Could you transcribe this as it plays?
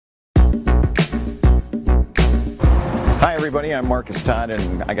everybody, I'm Marcus Todd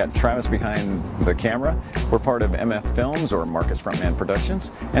and I got Travis behind the camera. We're part of MF Films, or Marcus Frontman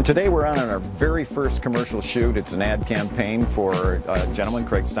Productions, and today we're on our very first commercial shoot. It's an ad campaign for a gentleman,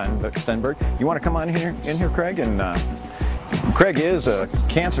 Craig Stenberg. You want to come on in here, Craig? And Craig is a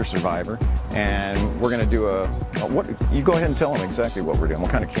cancer survivor, and we're going to do what? You go ahead and tell him exactly what we're doing.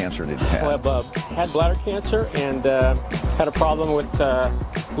 What kind of cancer did you have? Well, I've had bladder cancer and had a problem with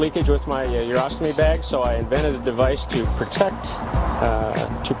leakage with my urostomy bag, so I invented a device to protect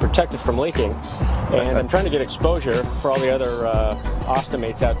it from leaking. And I'm trying to get exposure for all the other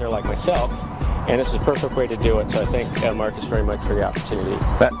ostomates out there like myself. And this is the perfect way to do it, so I thank Marcus very much for the opportunity.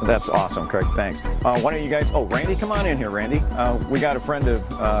 That's awesome, Craig. Thanks. Why don't you guys... Oh, Randy, come on in here, Randy. We got a friend of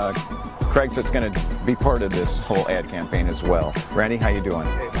Craig's that's going to be part of this whole ad campaign as well. Randy, how you doing?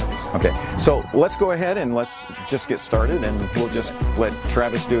 Okay, so let's go ahead and let's just get started, and we'll just let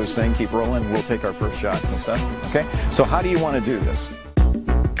Travis do his thing, keep rolling. We'll take our first shots and stuff. Okay, so how do you want to do this?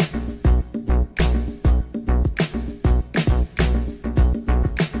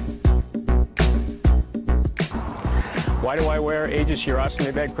 Why do I wear Aegis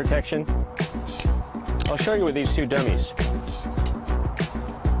urostomy bag protection? I'll show you with these two dummies.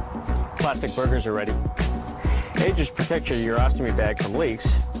 Plastic burgers are ready. Aegis protects your urostomy bag from leaks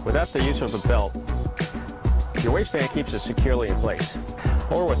without the use of a belt. Your waistband keeps it securely in place.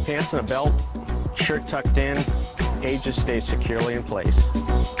 Or with pants and a belt, shirt tucked in, Aegis stays securely in place.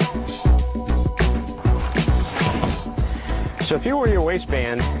 So if you wear your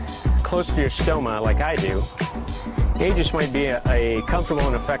waistband close to your stoma like I do, Aegis might be a comfortable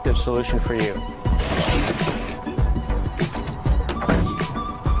and effective solution for you.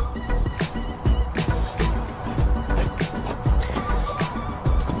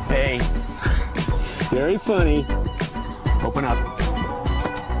 Hey, very funny. Open up.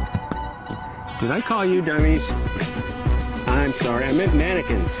 Did I call you dummies? I'm sorry, I meant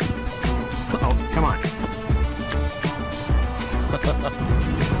mannequins. Oh, come on.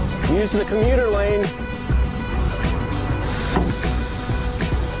 Use the commuter lane.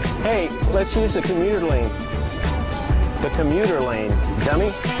 Hey, let's use the commuter lane. The commuter lane,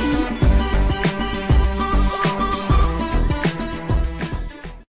 dummy.